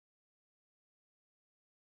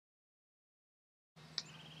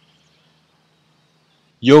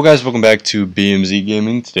Yo guys, welcome back to BMZ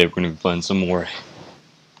Gaming. Today we're going to be playing some more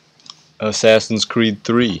Assassin's Creed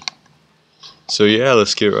 3. So yeah,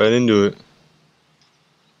 let's get right into it.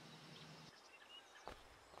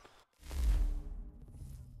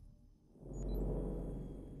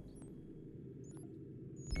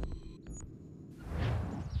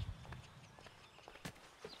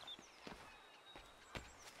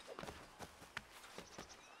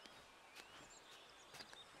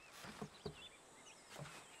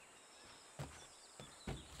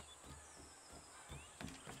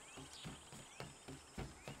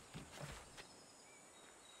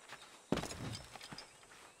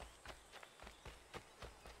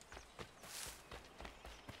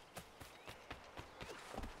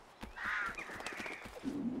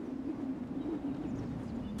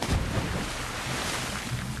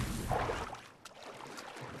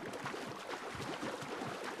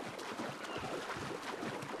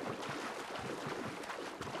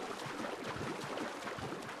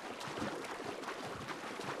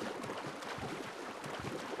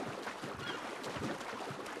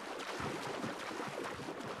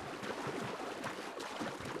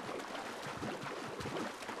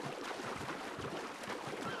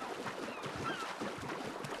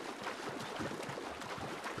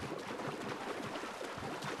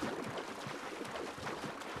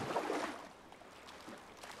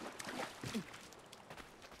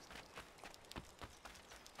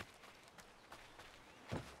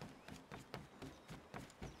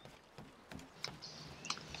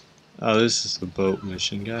 Oh, this is the boat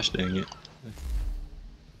mission. Gosh dang it.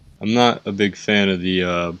 I'm not a big fan of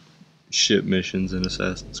the ship missions in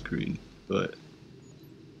Assassin's Creed, but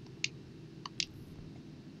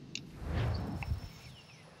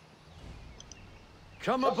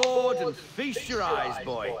Come aboard and feast your eyes,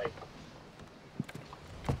 boy.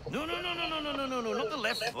 No, not the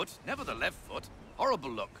left foot. Never the left foot. Horrible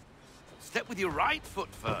look. Step with your right foot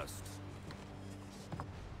first.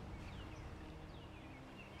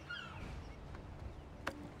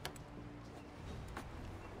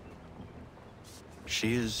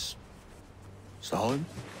 She is solid?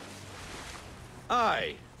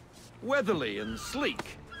 Aye. Weatherly and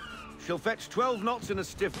sleek. She'll fetch 12 knots in a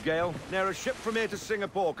stiff gale. Ne'er a ship from here to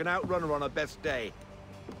Singapore can outrun her on her best day.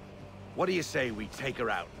 What do you say we take her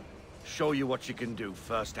out? Show you what she can do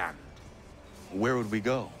firsthand. Where would we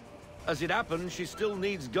go? As it happens, she still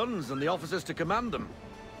needs guns and the officers to command them.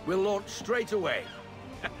 We'll launch straight away.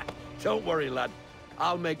 Don't worry, lad.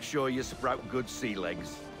 I'll make sure you sprout good sea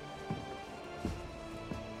legs.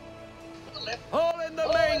 Haul in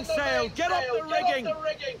the mainsail! Get up the rigging!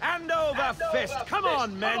 Hand over fist! Come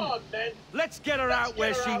on, men! Let's get her out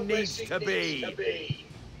where she needs to be!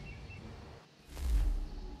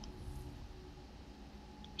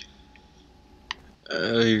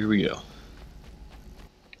 here we go.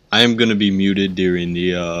 I am going to be muted during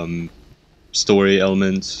the story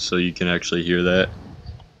elements so you can actually hear that.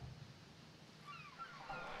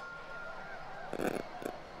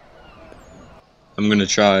 I'm gonna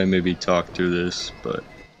try and maybe talk through this, but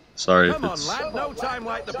sorry if Come on, lad, no time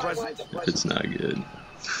like the present. if it's not good.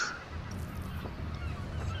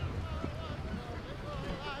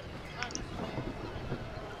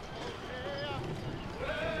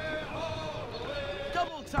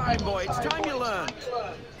 Double time, boy. It's time you learned.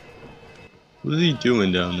 What is he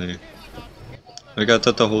doing down there? Like, I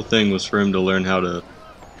thought the whole thing was for him to learn how to...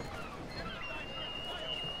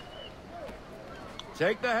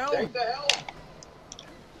 Take the helm.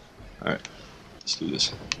 Alright, let's do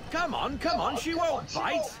this. Come on, she won't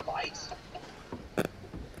bite.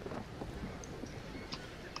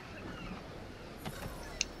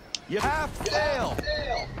 You have failed.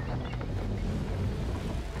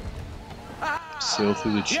 Sail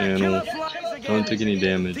through the channel. Don't take any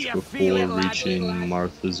damage before reaching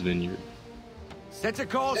Martha's Vineyard. Set a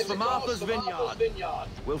course for Martha's Vineyard.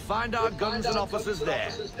 We'll find our guns and officers there.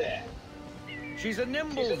 She's a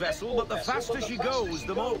nimble vessel, but the faster she goes,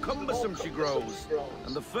 the more cumbersome she grows.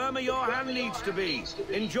 And the firmer your hand needs to be.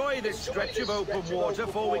 Enjoy this stretch of open water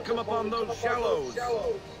before we come upon those shallows.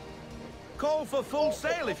 Call for full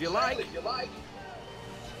sail if you like.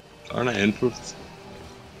 Aren't I improved?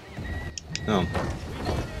 No.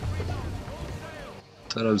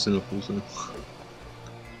 Thought I was in a full sail.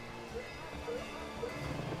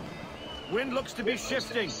 Wind looks to be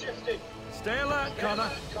shifting. Stay alert, Connor.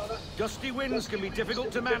 Gusty winds can be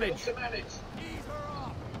difficult to manage.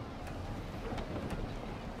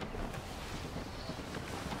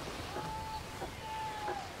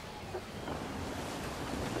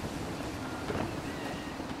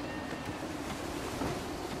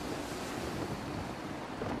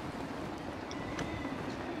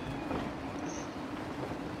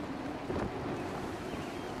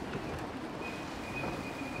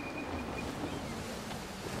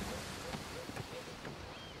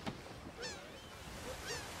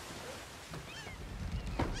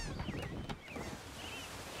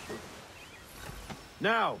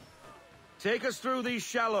 Now, take us through these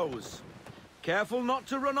shallows. Careful not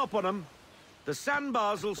to run up on them. The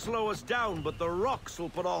sandbars will slow us down, but the rocks will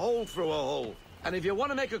put a hole through a hole. And if you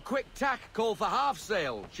want to make a quick tack, call for half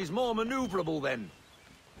sail. She's more maneuverable then.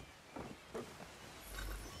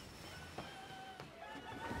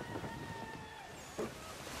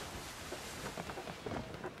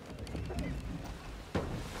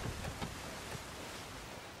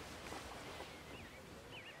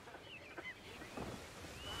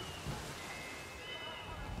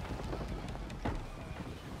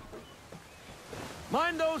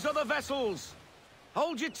 Mind those other vessels!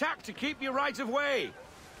 Hold your tack to keep your right of way!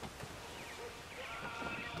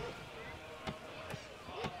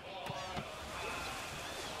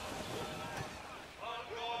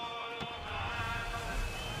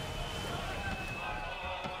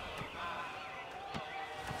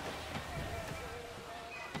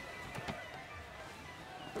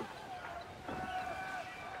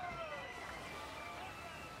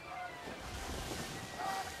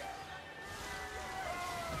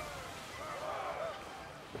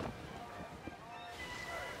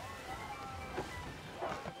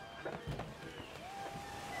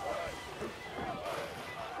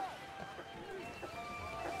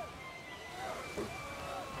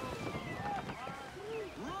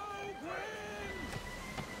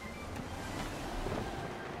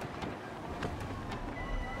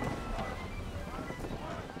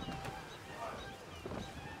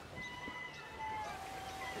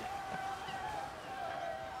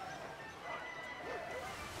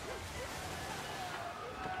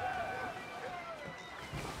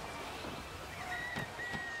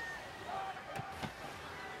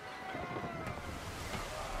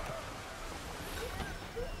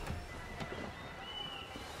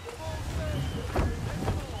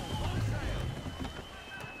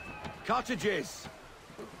 Cottages!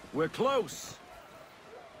 We're close!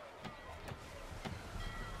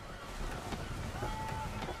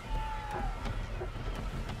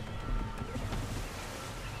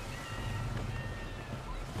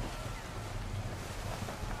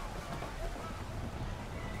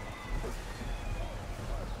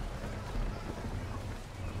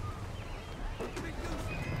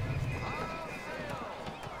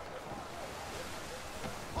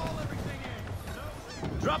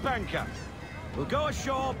 Drop anchor. We'll go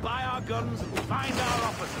ashore, buy our guns, and find our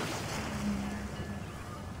officers.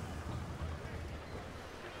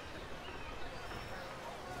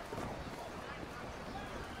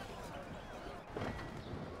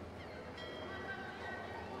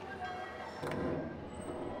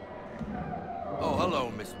 Oh,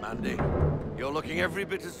 hello, Miss Mandy. You're looking every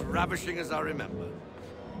bit as ravishing as I remember.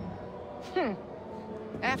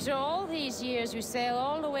 After all these years, you sail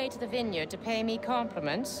all the way to the vineyard to pay me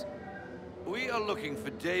compliments? We are looking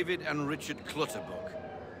for David and Richard Clutterbuck.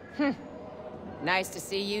 Nice to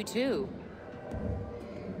see you, too.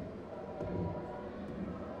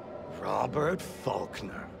 Robert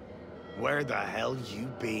Faulkner. Where the hell you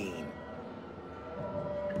been?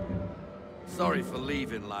 Sorry for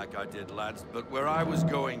leaving like I did, lads, but where I was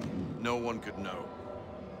going, no one could know.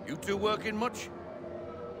 You two working much?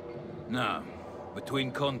 No.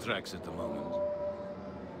 Between contracts at the moment.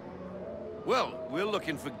 Well, we're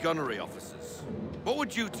looking for gunnery officers. What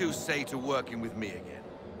would you two say to working with me again?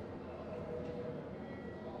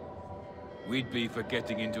 We'd be for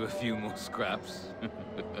getting into a few more scraps.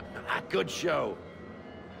 Good show.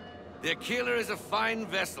 The Aquila is a fine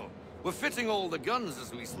vessel. We're fitting all the guns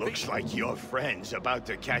as we speak. Looks like your friend's about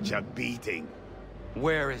to catch a beating.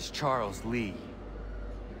 Where is Charles Lee?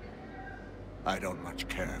 I don't much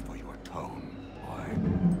care for your tone, boy.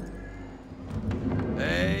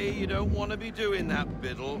 Hey, you don't want to be doing that,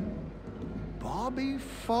 Biddle. Bobby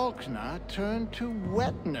Faulkner turned to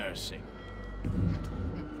wet nursing.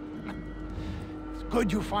 It's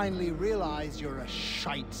good you finally realize you're a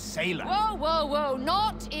shite sailor. Whoa, whoa, whoa,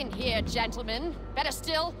 not in here, gentlemen. Better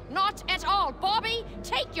still, not at all. Bobby,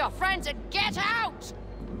 take your friends and get out!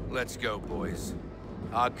 Let's go, boys.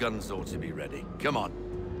 Our guns ought to be ready. Come on.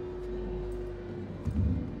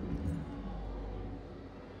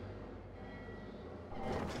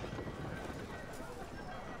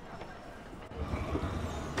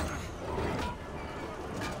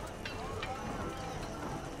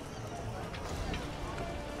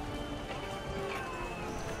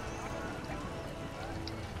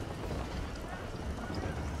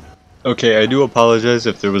 Okay, I do apologize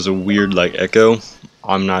if there was a weird like echo.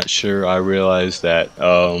 I'm not sure. I realized that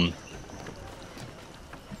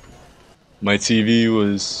my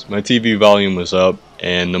TV volume was up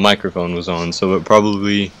and the microphone was on, so it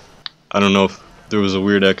probably, I don't know if there was a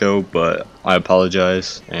weird echo, but I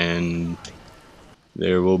apologize, and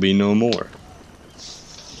there will be no more.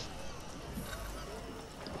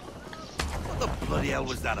 What the bloody hell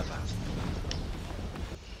was that about?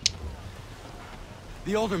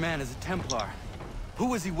 The older man is a Templar. Who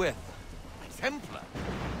was he with? A Templar?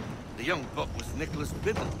 The young buck was Nicholas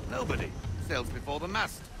Biddle. Nobody. Sails before the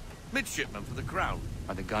mast. Midshipman for the Crown.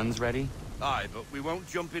 Are the guns ready? Aye, but we won't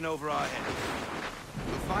jump in over our heads.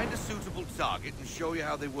 We'll find a suitable target and show you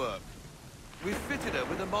how they work. We've fitted her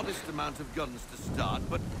with a modest amount of guns to start,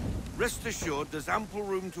 but rest assured there's ample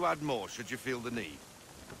room to add more should you feel the need.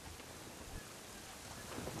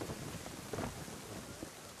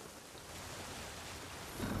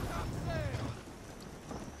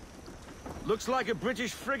 Looks like a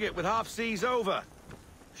British frigate with half seas over.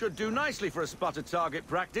 Should do nicely for a spotted target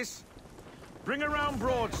practice. Bring around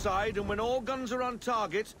broadside, and when all guns are on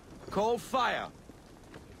target, call fire.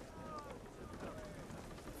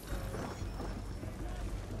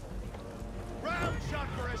 Round shot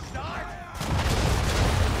for a start.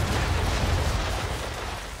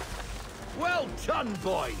 Well done,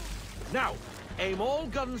 boy. Now, aim all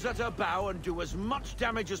guns at her bow and do as much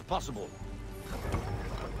damage as possible.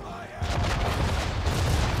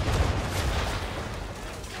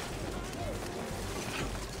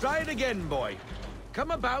 Try it again, boy. Come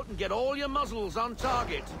about and get all your muzzles on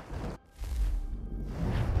target.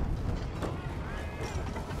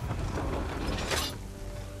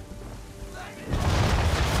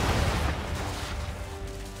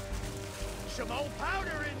 Some old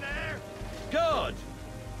powder in there. Good.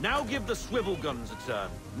 Now give the swivel guns a turn.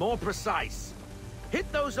 More precise.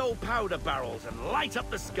 Hit those old powder barrels and light up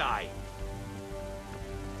the sky.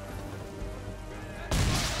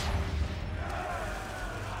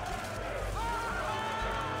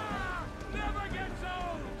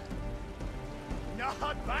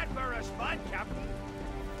 Not bad for a spot, Captain.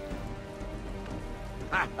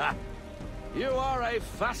 You are a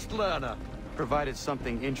fast learner. Provided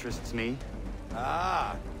something interests me.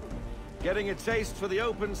 Ah, getting a taste for the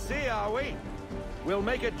open sea, are we? We'll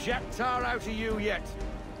make a jack tar out of you yet.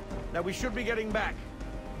 Now we should be getting back.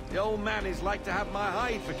 The old man is like to have my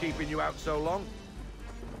hide for keeping you out so long.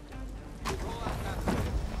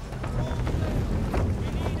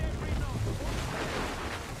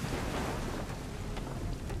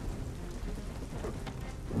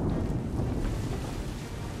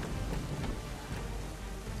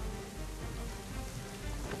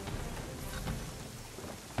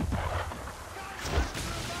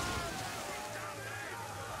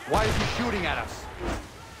 Why is he shooting at us?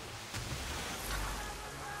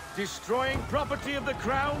 Destroying property of the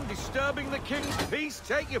crown, disturbing the king's peace,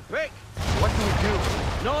 take your pick. What can we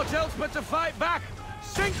do? Naught else but to fight back.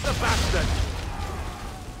 Sink the bastard!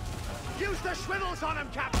 Use the swivels on him,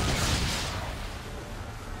 Captain.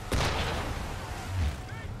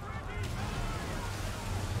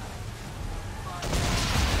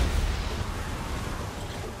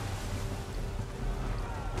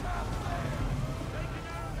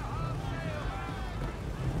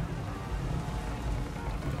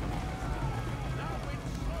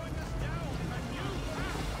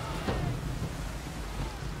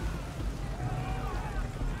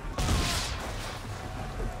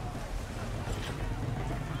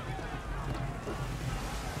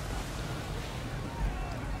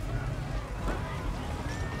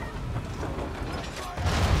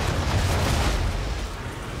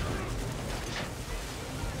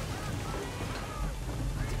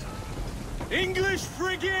 English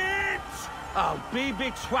frigate! I'll be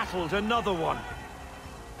betwattled, another one.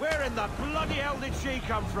 Where in the bloody hell did she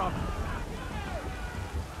come from?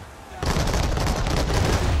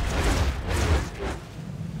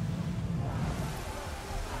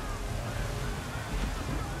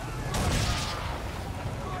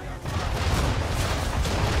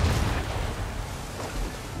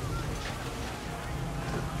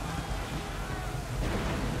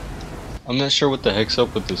 I'm not sure what the heck's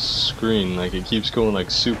up with this screen, like it keeps going like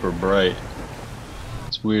super bright.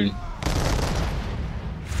 It's weird.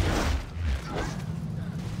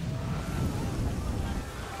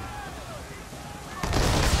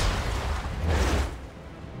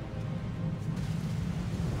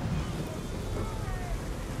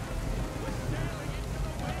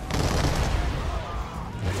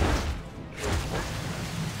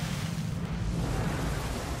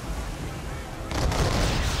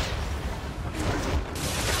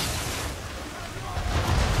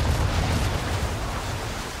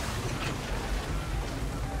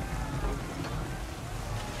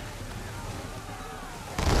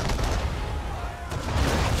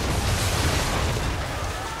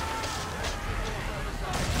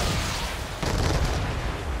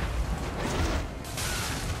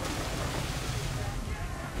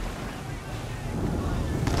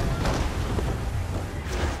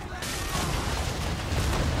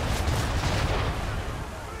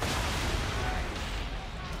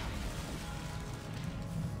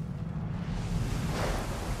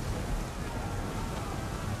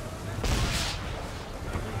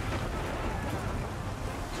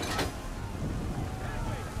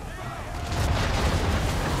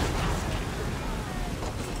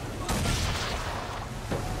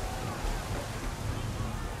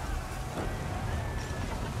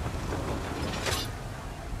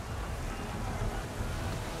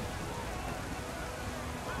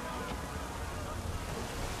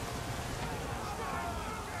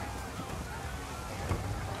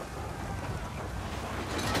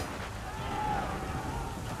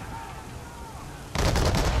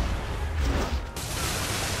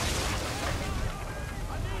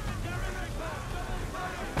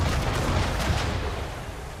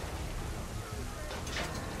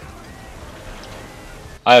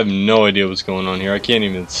 I have no idea what's going on here. I can't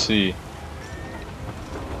even see.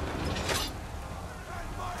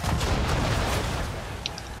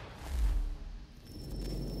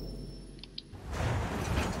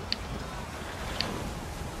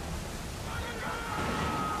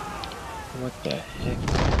 What the heck?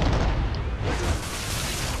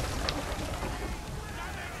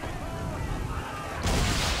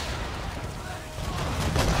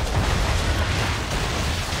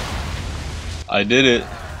 I did it,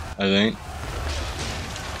 I think.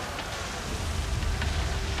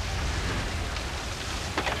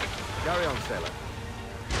 Carry on, sailor.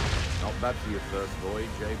 Not bad for your first voyage,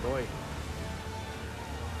 eh, boy?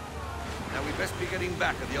 Now we best be getting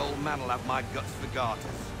back, or the old man'll have my guts for garters.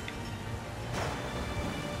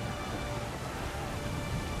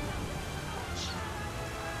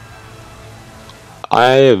 I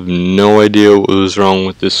have no idea what was wrong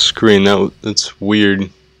with this screen. That's weird.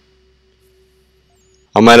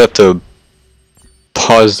 I might have to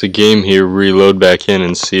pause the game here, reload back in,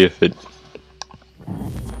 and see if it...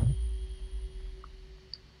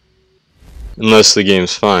 Unless the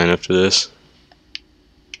game's fine after this.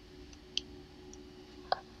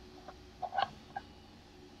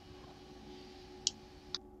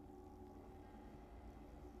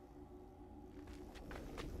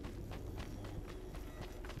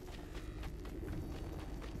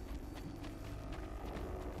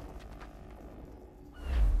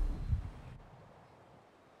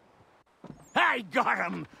 I got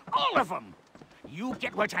 'em! All of 'em! You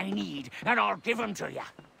get what I need, and I'll give 'em to you.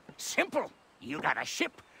 Simple. You got a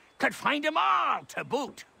ship, could find 'em all to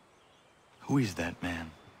boot. Who is that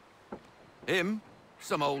man? Him?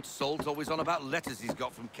 Some old salt always on about letters he's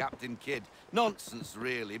got from Captain Kidd. Nonsense,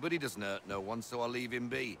 really, but he doesn't hurt no one, so I'll leave him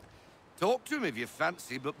be. Talk to him if you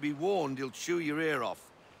fancy, but be warned he'll chew your ear off.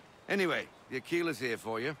 Anyway, the Aquila's here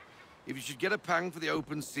for you. If you should get a pang for the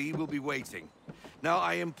open sea, we'll be waiting. Now,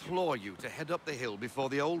 I implore you to head up the hill before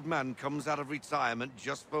the old man comes out of retirement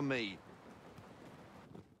just for me.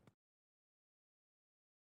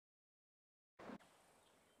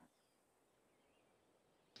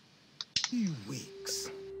 Weeks.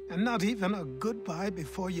 And not even a goodbye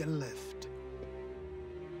before you left.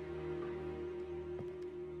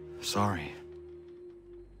 Sorry.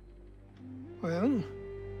 Well,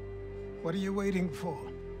 what are you waiting for?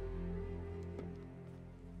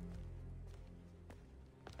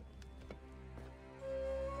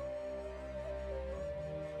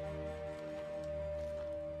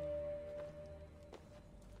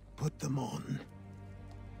 Put them on.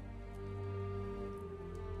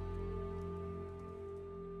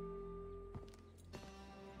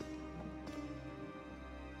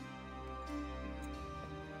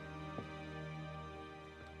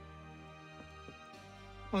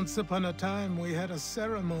 Once upon a time, we had a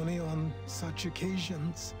ceremony on such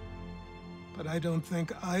occasions. But I don't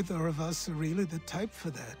think either of us are really the type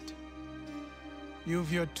for that.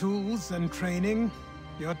 You've your tools and training,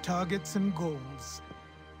 your targets and goals.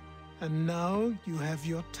 And now you have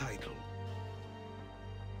your title.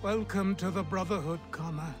 Welcome to the Brotherhood,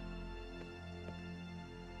 Connor.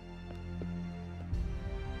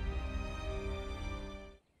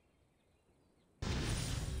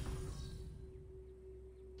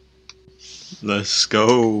 Let's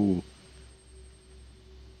go.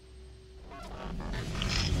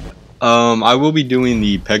 I will be doing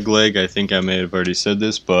the peg leg. I think I may have already said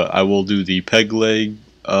this, but I will do the peg leg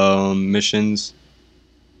missions.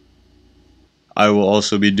 I will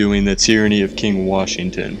also be doing the Tyranny of King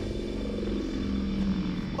Washington.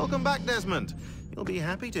 Welcome back, Desmond. You'll be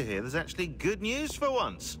happy to hear there's actually good news for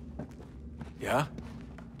once. Yeah?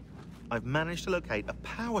 I've managed to locate a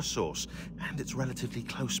power source, and it's relatively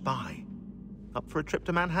close by. Up for a trip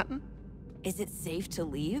to Manhattan? Is it safe to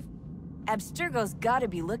leave? Abstergo's gotta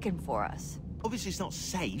be looking for us. Obviously it's not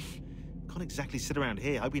safe. Can't exactly sit around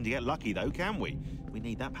here hoping to get lucky though, can we? We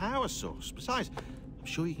need that power source. Besides, I'm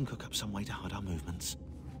sure you can cook up some way to hide our movements.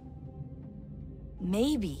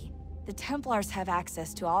 Maybe. The Templars have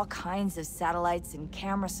access to all kinds of satellites and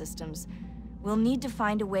camera systems. We'll need to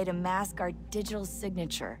find a way to mask our digital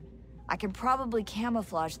signature. I can probably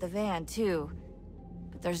camouflage the van too.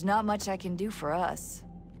 But there's not much I can do for us.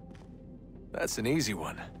 That's an easy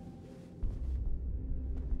one.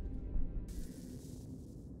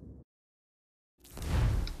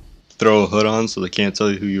 Throw a hood on so they can't tell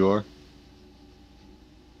you who you are.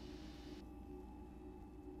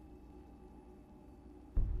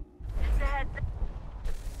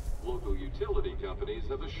 Local utility companies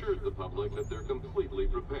have assured the public that they're completely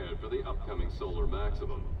prepared for the upcoming solar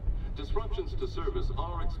maximum. Disruptions to service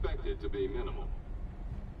are expected to be minimal.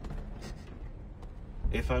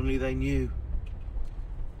 If only they knew.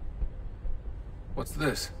 What's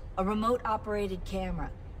this? A remote-operated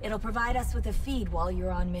camera. It'll provide us with a feed while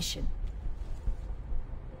you're on mission.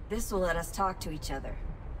 This will let us talk to each other.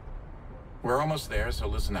 We're almost there, so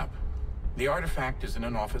listen up. The artifact is in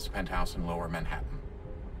an office penthouse in Lower Manhattan.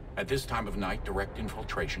 At this time of night, direct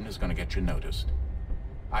infiltration is going to get you noticed.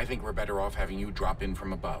 I think we're better off having you drop in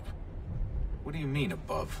from above. What do you mean,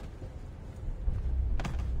 above?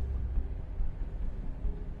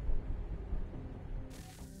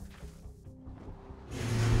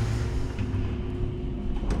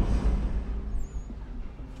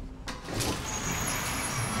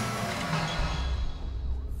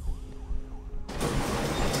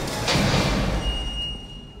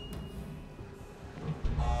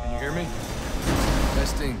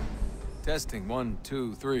 Testing, 1,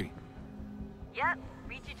 2, 3. Yep,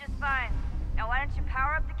 read you just fine. Now why don't you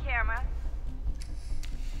power up the camera?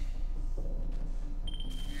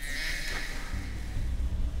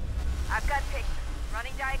 I've got pictures.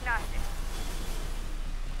 Running diagnostics.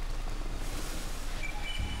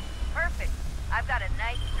 Perfect. I've got a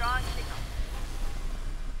nice, strong signal.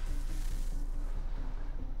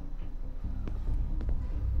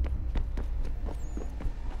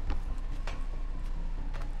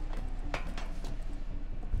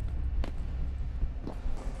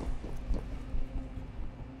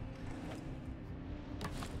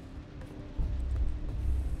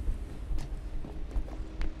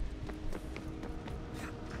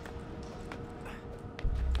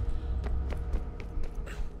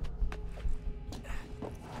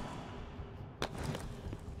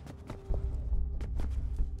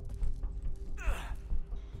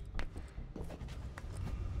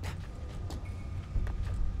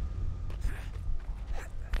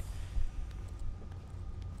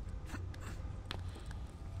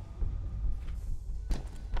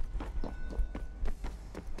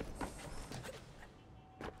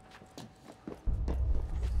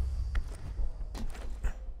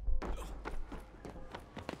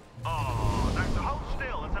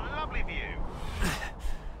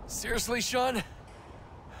 Seriously, Sean?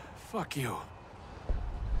 Fuck you.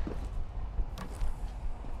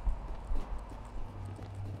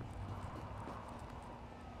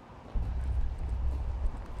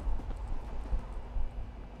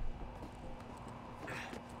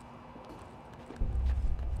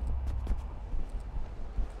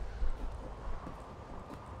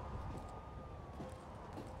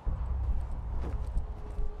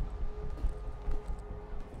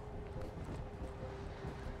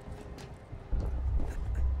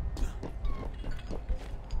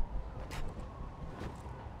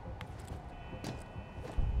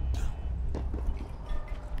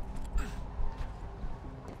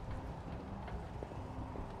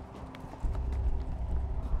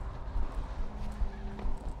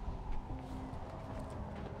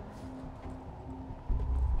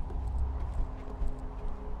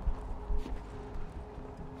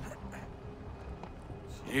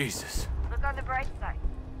 Jesus. Look on the bright side.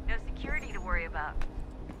 No security to worry about.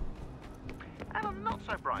 And on the not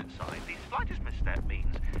so bright side, the slightest misstep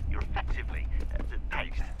means you're effectively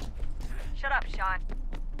paged. Shut up, Sean.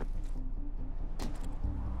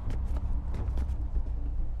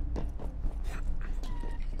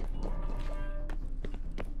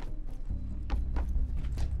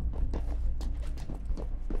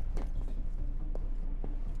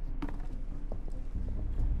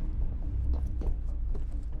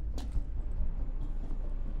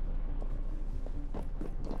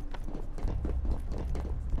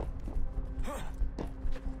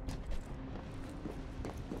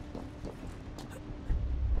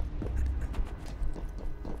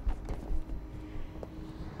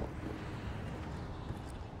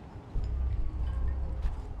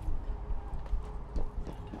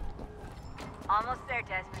 Almost there,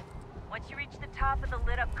 Desmond. Once you reach the top of the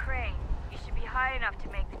lit-up crane, you should be high enough to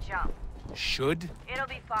make the jump. Should? It'll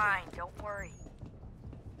be fine, don't worry.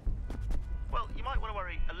 Well, you might want to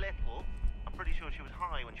worry a little. I'm pretty sure she was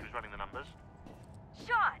high when she was running the numbers.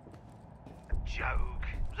 Sean! A joke.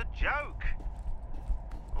 It was a joke.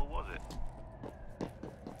 Or was it?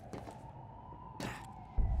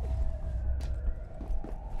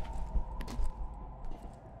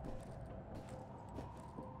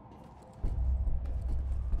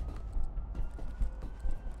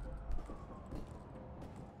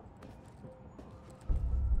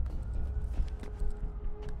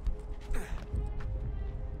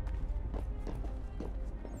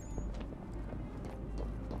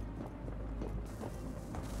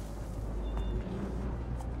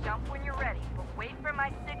 Jump when you're ready, but wait for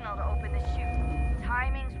my signal to open the chute.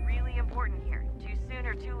 Timing's really important here. Too soon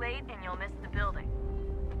or too late, and you'll miss the building.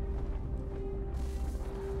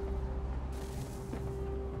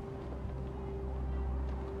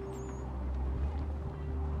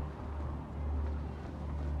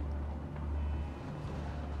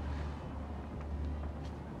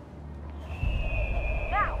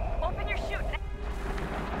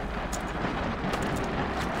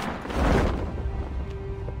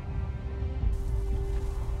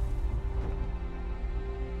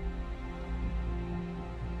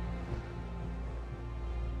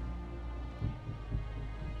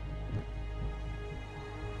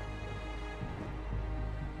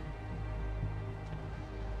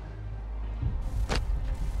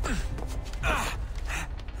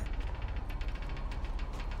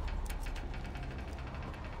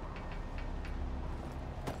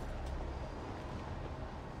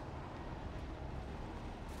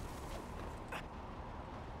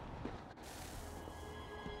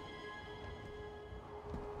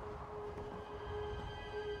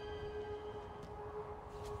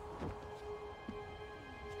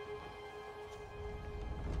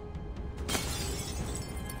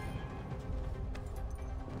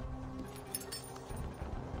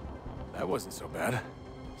 That wasn't so bad.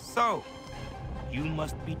 So, you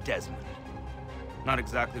must be Desmond. Not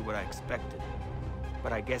exactly what I expected,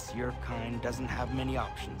 but I guess your kind doesn't have many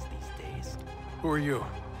options these days. Who are you?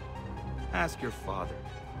 Ask your father.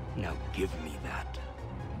 Now give me that.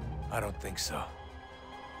 I don't think so.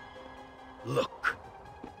 Look,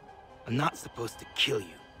 I'm not supposed to kill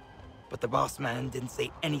you, but the boss man didn't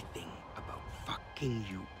say anything about fucking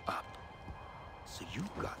you up. So you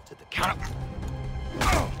got to the count of...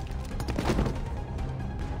 Oh!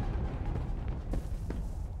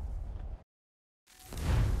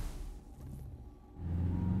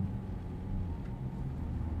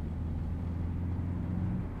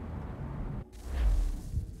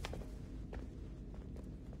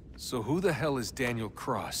 So who the hell is Daniel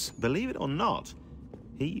Cross? Believe it or not,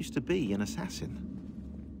 he used to be an assassin.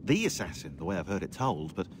 The assassin, the way I've heard it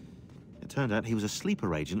told, but it turned out he was a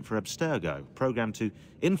sleeper agent for Abstergo, programmed to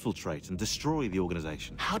infiltrate and destroy the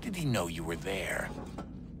organization. How did he know you were there?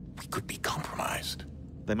 We could be compromised.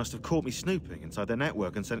 They must have caught me snooping inside their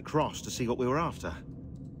network and sent Cross to see what we were after.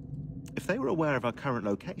 If they were aware of our current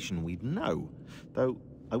location, we'd know. Though,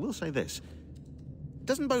 I will say this, it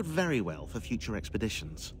doesn't bode very well for future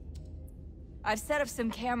expeditions. I've set up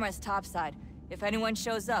some cameras topside. If anyone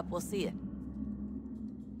shows up, we'll see it.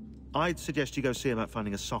 I'd suggest you go see about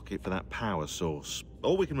finding a socket for that power source.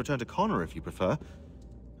 Or we can return to Connor if you prefer.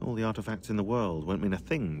 All the artifacts in the world won't mean a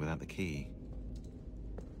thing without the key.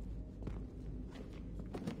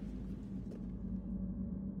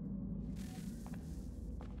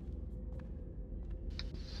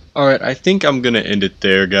 Alright, I think I'm gonna end it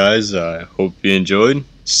there, guys. I hope you enjoyed.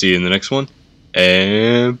 See you in the next one.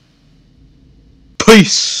 And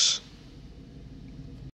peace!